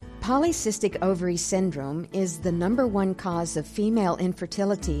Polycystic Ovary Syndrome is the #1 cause of female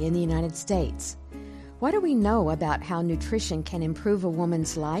infertility in the United States. What do we know about how nutrition can improve a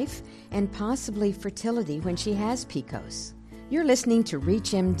woman's life and possibly fertility when she has PCOS? You're listening to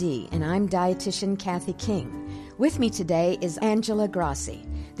ReachMD, and I'm Dietitian Kathy King. With me today is Angela Grassi,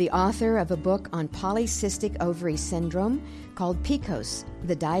 the author of a book on Polycystic Ovary Syndrome called PCOS,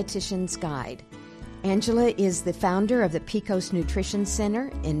 The Dietitian's Guide. Angela is the founder of the PCOS Nutrition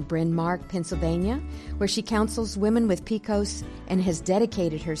Center in Bryn Mawr, Pennsylvania, where she counsels women with PCOS and has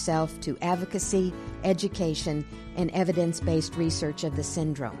dedicated herself to advocacy, education, and evidence-based research of the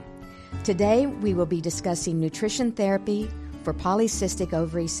syndrome. Today, we will be discussing nutrition therapy for Polycystic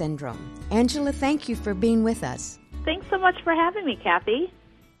Ovary Syndrome. Angela, thank you for being with us. Thanks so much for having me, Kathy.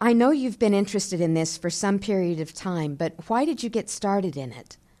 I know you've been interested in this for some period of time, but why did you get started in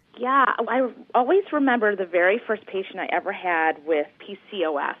it? Yeah, I always remember the very first patient I ever had with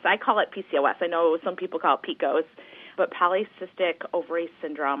PCOS. I call it PCOS. I know some people call it PCOS, but Polycystic Ovary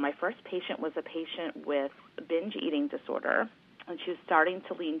Syndrome. My first patient was a patient with binge eating disorder, and she was starting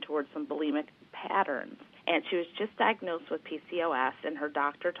to lean towards some bulimic patterns. And she was just diagnosed with PCOS, and her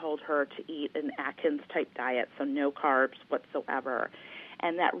doctor told her to eat an Atkins-type diet, so no carbs whatsoever.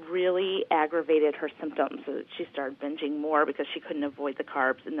 And that really aggravated her symptoms. So she started binging more because she couldn't avoid the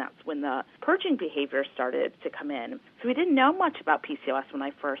carbs, and that's when the purging behavior started to come in. So we didn't know much about PCOS when I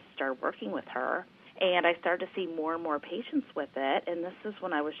first started working with her, and I started to see more and more patients with it, and this is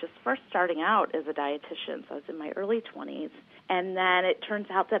when I was just first starting out as a dietitian. So I was in my early 20s, and then it turns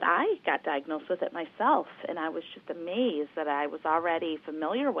out that I got diagnosed with it myself, and I was just amazed that I was already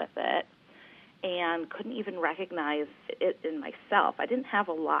familiar with it and couldn't even recognize it in myself. I didn't have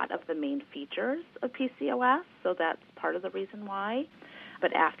a lot of the main features of PCOS, so that's part of the reason why.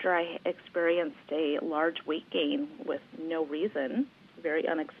 But after I experienced a large weight gain with no reason, very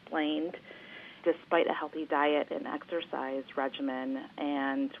unexplained, despite a healthy diet and exercise regimen,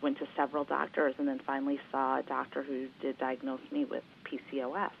 and went to several doctors and then finally saw a doctor who did diagnose me with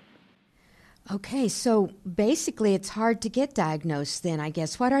PCOS. Okay, so basically it's hard to get diagnosed then, I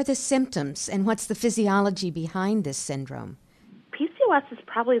guess. What are the symptoms and what's the physiology behind this syndrome? PCOS is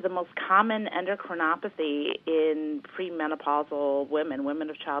probably the most common endocrinopathy in premenopausal women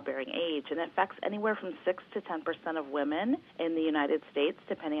of childbearing age, and it affects anywhere from 6 to 10% of women in the United States,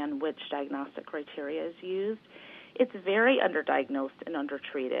 depending on which diagnostic criteria is used. It's very underdiagnosed and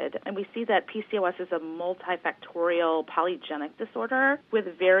undertreated, and we see that PCOS is a multifactorial polygenic disorder with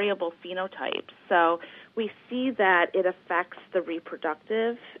variable phenotypes. So we see that it affects the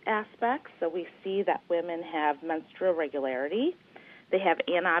reproductive aspects. So we see that women have menstrual regularity, they have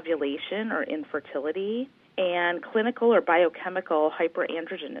anovulation or infertility, and clinical or biochemical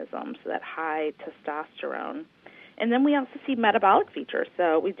hyperandrogenism, so that high testosterone. And then we also see metabolic features.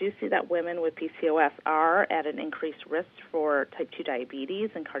 So we do see that women with PCOS are at an increased risk for type 2 diabetes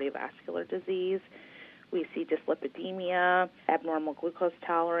and cardiovascular disease. We see dyslipidemia, abnormal glucose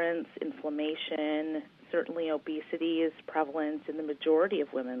tolerance, inflammation. Certainly obesity is prevalent in the majority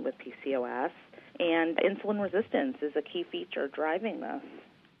of women with PCOS. And insulin resistance is a key feature driving this.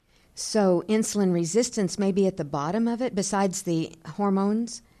 So insulin resistance may be at the bottom of it besides the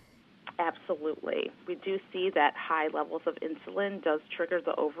hormones? Absolutely. We do see that high levels of insulin does trigger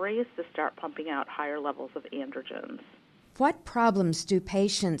the ovaries to start pumping out higher levels of androgens. What problems do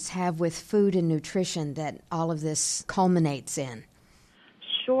patients have with food and nutrition that all of this culminates in?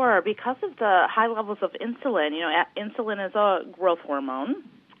 Sure. Because of the high levels of insulin, insulin is a growth hormone,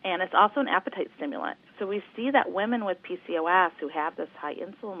 and it's also an appetite stimulant. So we see that women with PCOS who have this high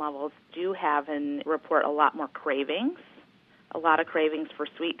insulin levels do have and report a lot more cravings. A lot of cravings for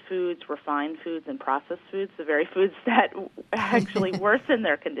sweet foods, refined foods, and processed foods, the very foods that actually worsen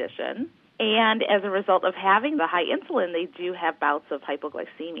their condition. And as a result of having the high insulin, they do have bouts of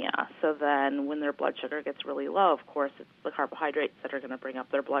hypoglycemia. So then when their blood sugar gets really low, of course, it's the carbohydrates that are going to bring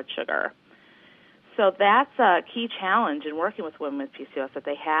up their blood sugar. So that's a key challenge in working with women with PCOS, that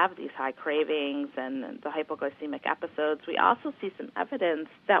they have these high cravings and the hypoglycemic episodes. We also see some evidence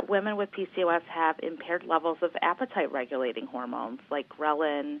that women with PCOS have impaired levels of appetite-regulating hormones like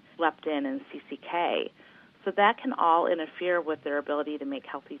ghrelin, leptin, and CCK. So that can all interfere with their ability to make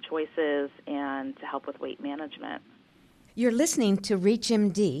healthy choices and to help with weight management. You're listening to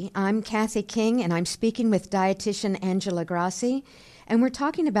ReachMD. I'm Kathy King, and I'm speaking with dietitian Angela Grassi, and we're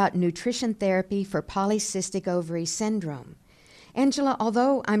talking about nutrition therapy for Polycystic Ovary Syndrome. Angela,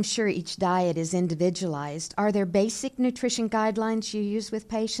 although I'm sure each diet is individualized, are there basic nutrition guidelines you use with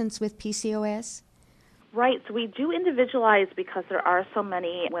patients with PCOS? Right, so we do individualize because there are so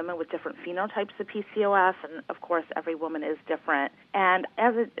many women with different phenotypes of PCOS, and of course every woman is different. And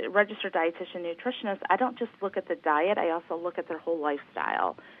as a registered dietitian nutritionist, I don't just look at the diet, I also look at their whole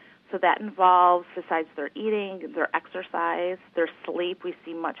lifestyle. So that involves, besides their eating, their exercise, their sleep. We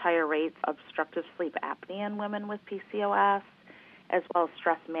see much higher rates of obstructive sleep apnea in women with PCOS, as well as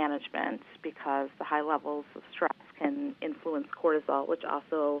stress management, because the high levels of stress can influence cortisol, which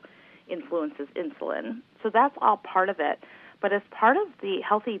also influences insulin. So that's all part of it. But as part of the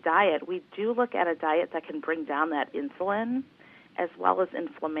healthy diet, we do look at a diet that can bring down that insulin as well as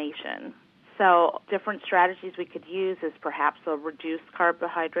inflammation. So different strategies we could use is perhaps a reduced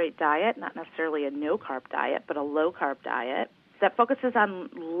carbohydrate diet, not necessarily a no-carb diet, but a low-carb diet that focuses on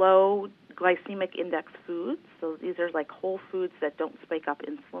low glycemic index foods. So these are like whole foods that don't spike up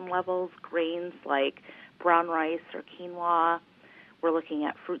insulin levels, grains like brown rice or quinoa. We're looking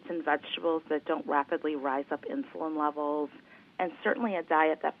at fruits and vegetables that don't rapidly rise up insulin levels, and certainly a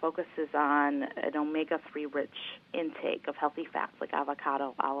diet that focuses on an omega-3 rich intake of healthy fats like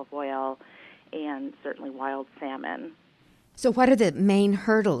avocado, olive oil, and certainly wild salmon. So what are the main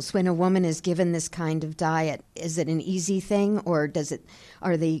hurdles when a woman is given this kind of diet? Is it an easy thing, or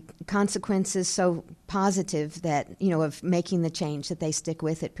are the consequences so positive that, of making the change that they stick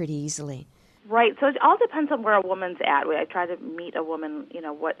with it pretty easily? Right. So it all depends on where a woman's at. I try to meet a woman,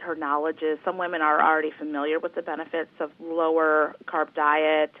 what her knowledge is. Some women are already familiar with the benefits of lower carb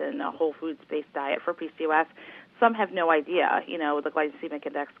diet and a whole foods-based diet for PCOS. Some have no idea. The glycemic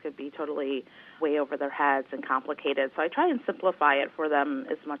index could be totally way over their heads and complicated. So I try and simplify it for them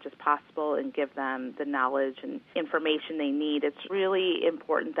as much as possible and give them the knowledge and information they need. It's really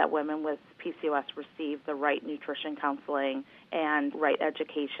important that women with PCOS receive the right nutrition counseling and right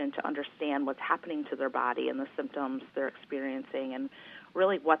education to understand what's happening to their body and the symptoms they're experiencing and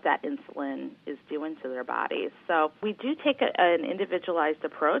really what that insulin is doing to their bodies. So we do take an individualized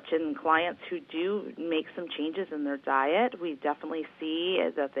approach, and clients who do make some changes in their diet, we definitely see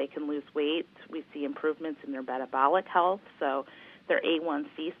that they can lose weight. We see improvements in their metabolic health, so their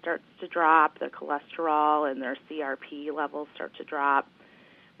A1C starts to drop, their cholesterol and their CRP levels start to drop.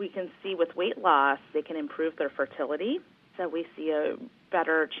 We can see with weight loss, they can improve their fertility, so we see a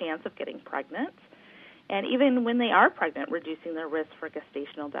better chance of getting pregnant. And even when they are pregnant, reducing their risk for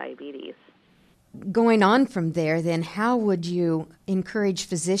gestational diabetes. Going on from there, then, how would you encourage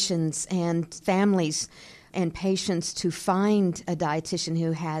physicians and families and patients to find a dietitian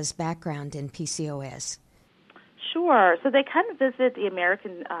who has background in PCOS? Sure. So they can visit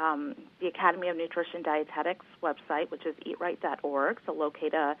the Academy of Nutrition Dietetics website, which is eatright.org, so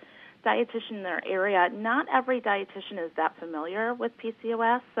locate a dietitian in their area. Not every dietitian is that familiar with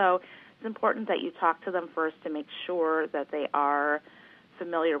PCOS, so it's important that you talk to them first to make sure that they are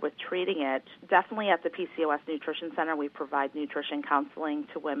familiar with treating it. Definitely at the PCOS Nutrition Center, we provide nutrition counseling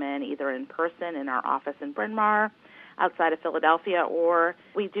to women either in person in our office in Bryn Mawr, outside of Philadelphia, or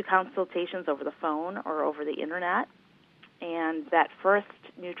we do consultations over the phone or over the internet. And that first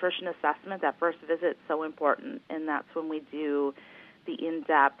nutrition assessment, that first visit is so important, and that's when we do the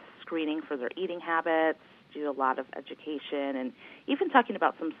in-depth screening for their eating habits, do a lot of education, and even talking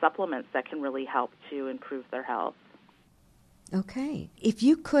about some supplements that can really help to improve their health. Okay. If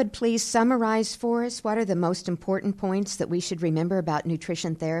you could please summarize for us, what are the most important points that we should remember about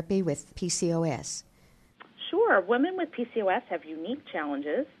nutrition therapy with PCOS? Sure. Women with PCOS have unique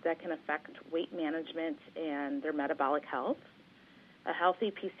challenges that can affect weight management and their metabolic health. A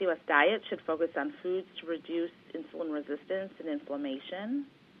healthy PCOS diet should focus on foods to reduce insulin resistance and inflammation.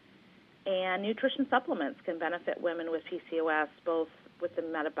 And nutrition supplements can benefit women with PCOS both with the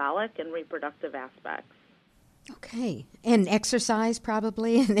metabolic and reproductive aspects. Okay. And exercise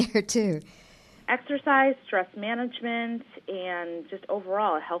probably in there too. Exercise, stress management, and just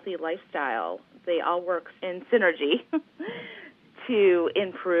overall a healthy lifestyle. They all work in synergy to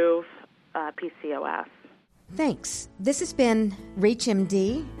improve PCOS. Thanks. This has been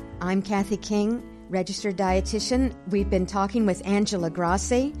ReachMD. I'm Kathy King, registered dietitian. We've been talking with Angela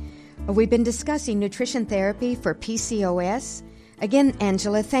Grassi. We've been discussing nutrition therapy for PCOS. Again,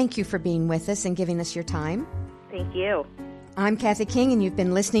 Angela, thank you for being with us and giving us your time. Thank you. I'm Kathy King, and you've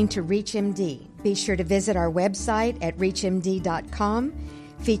been listening to ReachMD. Be sure to visit our website at reachmd.com,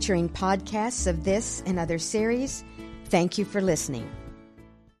 featuring podcasts of this and other series. Thank you for listening.